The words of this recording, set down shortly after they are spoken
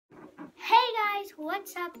guys,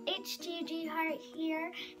 what's up? It's Gigi Harte here,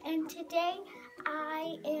 and today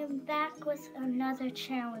I am back with another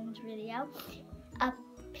challenge video.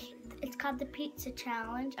 It's called the Pizza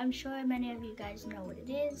Challenge. I'm sure many of you guys know what it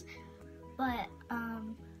is, but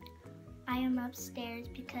I am upstairs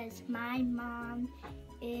because my mom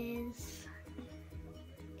is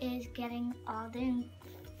getting all the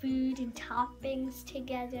food and toppings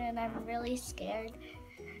together, and I'm really scared.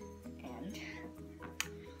 And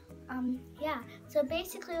yeah, so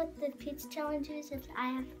basically what the pizza challenge is, if I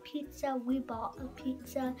have pizza, we bought a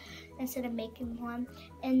pizza instead of making one.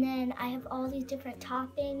 And then I have all these different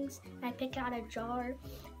toppings, and I pick out a jar,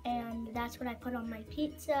 and that's what I put on my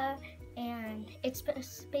pizza. And it's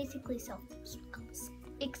basically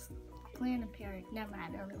self-explanatory. Never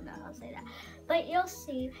mind, I don't even know how to say that. But you'll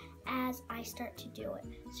see as I start to do it.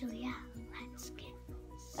 So yeah, let's get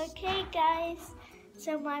this. Okay guys,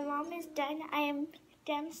 so my mom is done. I am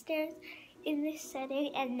downstairs in this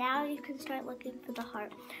setting, and now you can start looking for the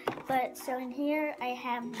heart. But so in here I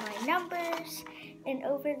have my numbers, and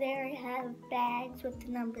over there I have bags with the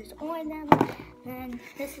numbers on them, and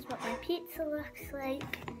this is what my pizza looks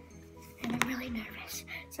like, and I'm really nervous.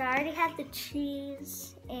 So I already have the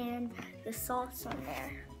cheese and the sauce on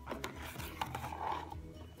there,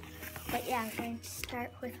 but yeah, I'm going to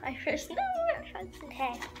start with my first number.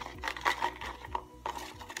 Okay.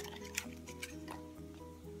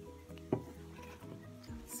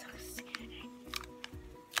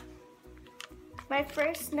 My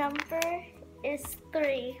first number is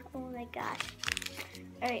 3. Oh my gosh.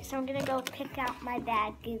 Alright, so I'm gonna go pick out my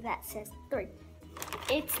bag that says 3.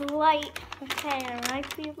 It's light. Okay, I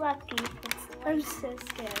might be lucky. I'm so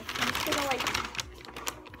scared. I'm just gonna like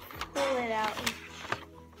pull it out.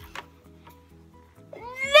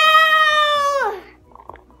 No!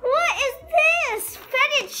 What is this?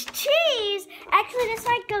 Feta cheese? Actually, this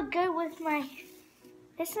might go good with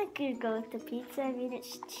this might go with the pizza. I mean,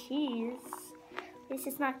 it's cheese. This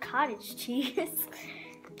is not cottage cheese.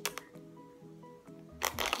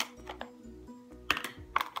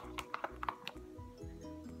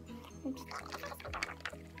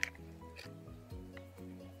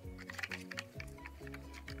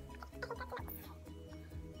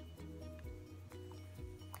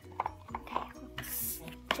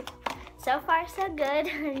 So far, so good.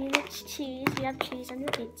 I mean, it's cheese. You have cheese on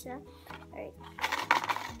your pizza. All right.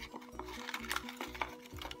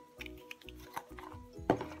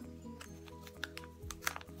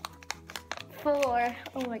 Four.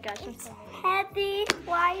 Oh my gosh, it's heavy.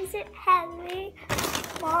 Why is it heavy?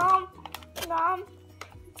 Mom,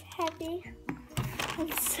 it's heavy.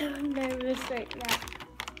 I'm so nervous right now.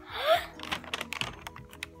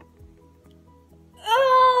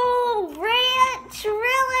 Oh, ranch,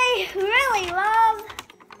 really, Mom?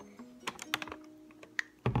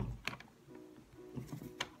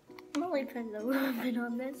 I'm only putting a little bit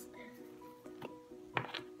on this.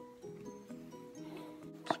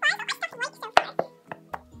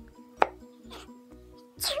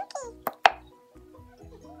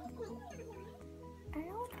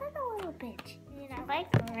 I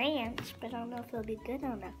like ranch, but I don't know if it'll be good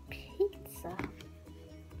on a pizza.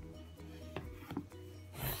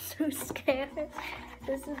 So scared.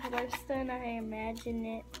 This is worse than I imagined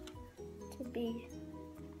it to be.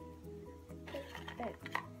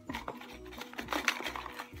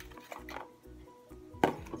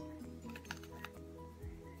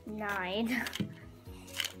 9.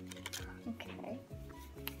 Okay.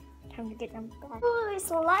 Time to get them back. Oh,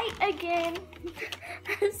 it's light again.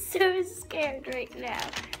 I'm so scared right now.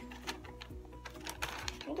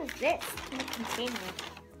 What is this? I'm gonna continue.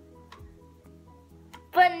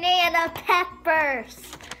 Banana peppers.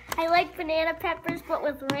 I like banana peppers, but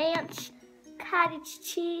with ranch, cottage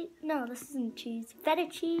cheese. No, this isn't cheese. Feta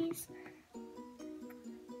cheese.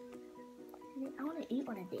 I want to eat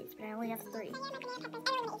one of these, but I only have 3.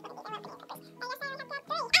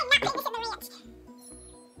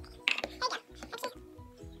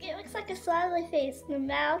 It looks like a smiley face. The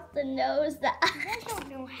mouth, the nose, the eyes. I don't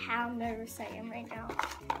know how nervous I am right now.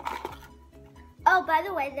 Oh, by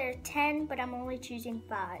the way, there are 10, but I'm only choosing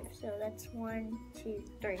 5. So that's 1, 2,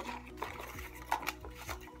 3.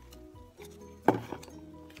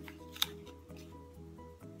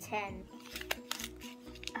 $10.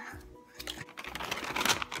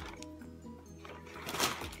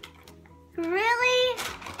 Really?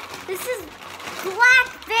 This is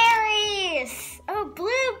blackberries! Oh,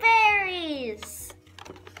 blueberries!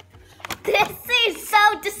 This is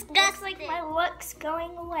so disgusting. Like my look's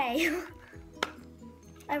going away.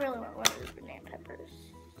 I really want one of those banana peppers.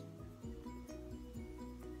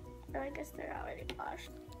 Oh, I guess they're already washed.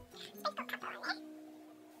 I put one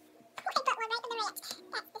right in the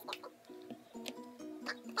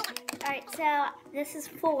so this is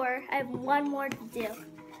 4. I have 1 more to do.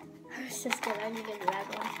 It's just kidding, I'm gonna get the red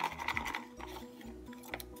one.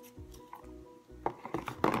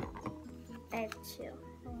 I have 2.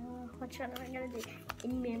 Which one am I gonna do?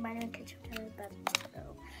 In me and mine and ketchup together, but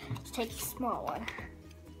let's take the small one.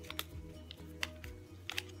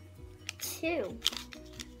 2.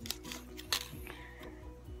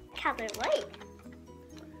 Color white.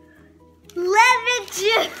 Lemon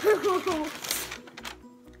juice.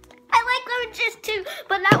 I like lemon juice too,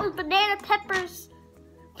 but that was banana peppers.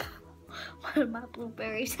 One of my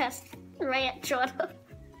blueberries has ranch on them.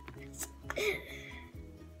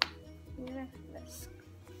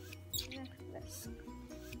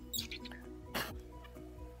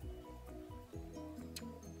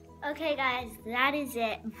 Okay guys, that is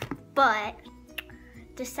it, but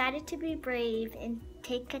decided to be brave and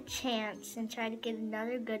take a chance and try to get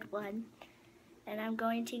another good one, and I'm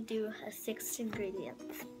going to do a 6th ingredient.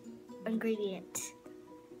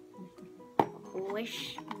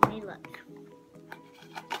 Wish me luck.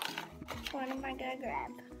 What am I gonna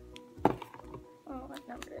grab? Oh, what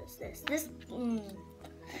number is this? This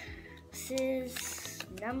is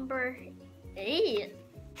number 8.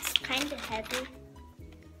 It's kind of heavy.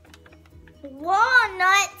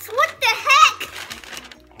 Walnuts! What the heck?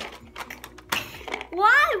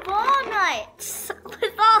 Why walnuts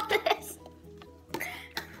with all this?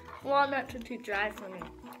 Walnuts are too dry for me.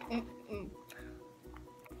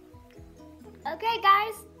 Okay,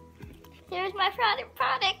 guys. Here's my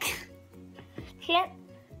product.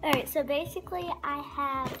 Alright, so basically I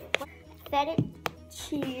have feta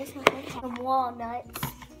cheese, some walnuts,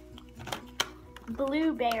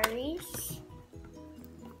 blueberries,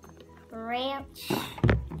 ranch,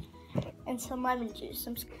 and some lemon juice.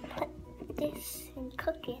 I'm just gonna put this and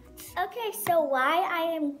cook it. Okay, so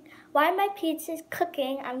while my pizza is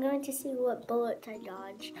cooking, I'm going to see what bullets I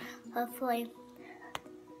dodge. Hopefully,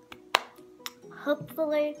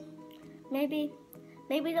 maybe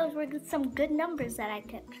those were some good numbers that I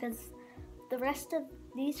picked, because the rest of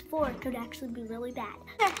these 4 could actually be really bad.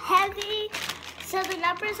 They're heavy, so the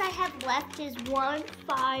numbers I have left is 1,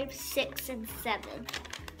 5, 6, and 7.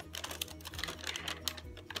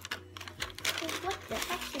 What the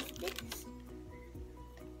heck is this?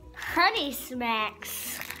 Honey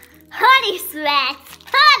Smacks. Honey Smacks.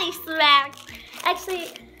 Honey Smacks.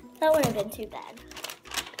 Actually, that wouldn't have been too bad.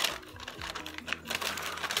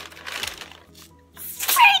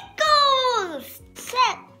 Sprinkles! 6.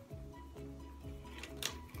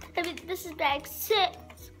 I mean, this is bag 6.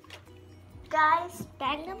 Guys,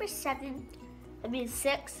 bag number 7,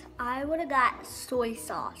 6, I would have got soy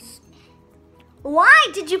sauce. Why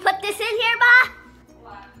did you put this in here, Ma?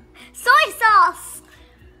 What? Soy sauce!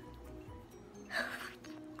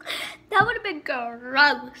 That would have been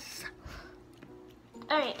gross.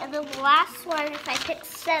 Alright, and then the last one, if I pick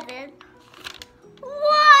 7,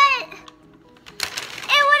 what?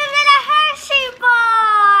 It would have been a Hershey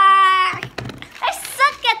bar! I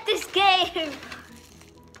suck at this game.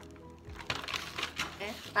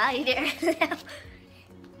 I'll eat it now.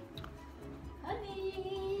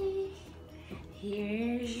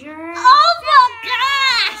 Here's your... Oh my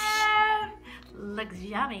gosh! Looks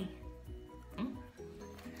yummy.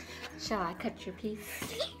 Shall I cut your piece?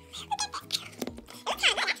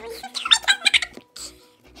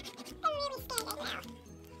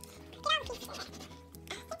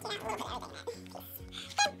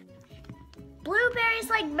 Blueberries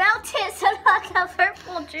like melted, so not the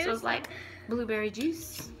purple juice. So it's like blueberry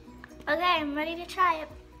juice. Okay, I'm ready to try it.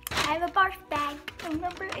 I have a barf bag of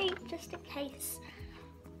number 8 just in case.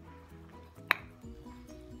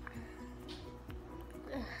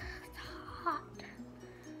 Ugh, it's hot.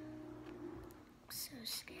 I'm so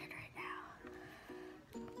scared right now.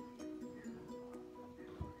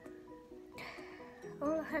 I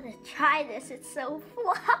don't know how to try this. It's so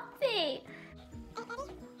fluffy.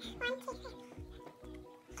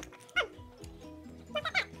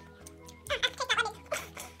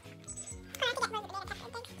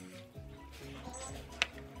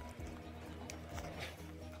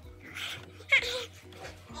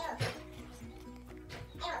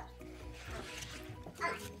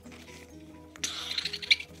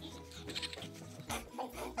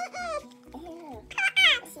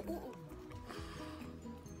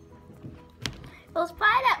 It was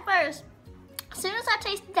fine at first. As soon as I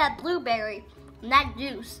tasted that blueberry and that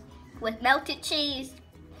juice with melted cheese,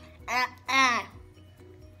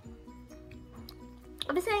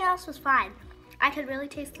 everything else was fine. I could really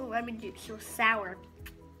taste the lemon juice. It was sour.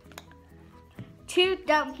 2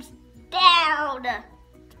 thumbs down.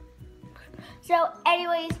 So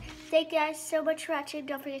anyways, thank you guys so much for watching.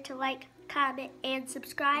 Don't forget to like, comment, and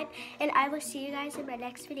subscribe. And I will see you guys in my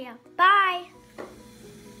next video. Bye!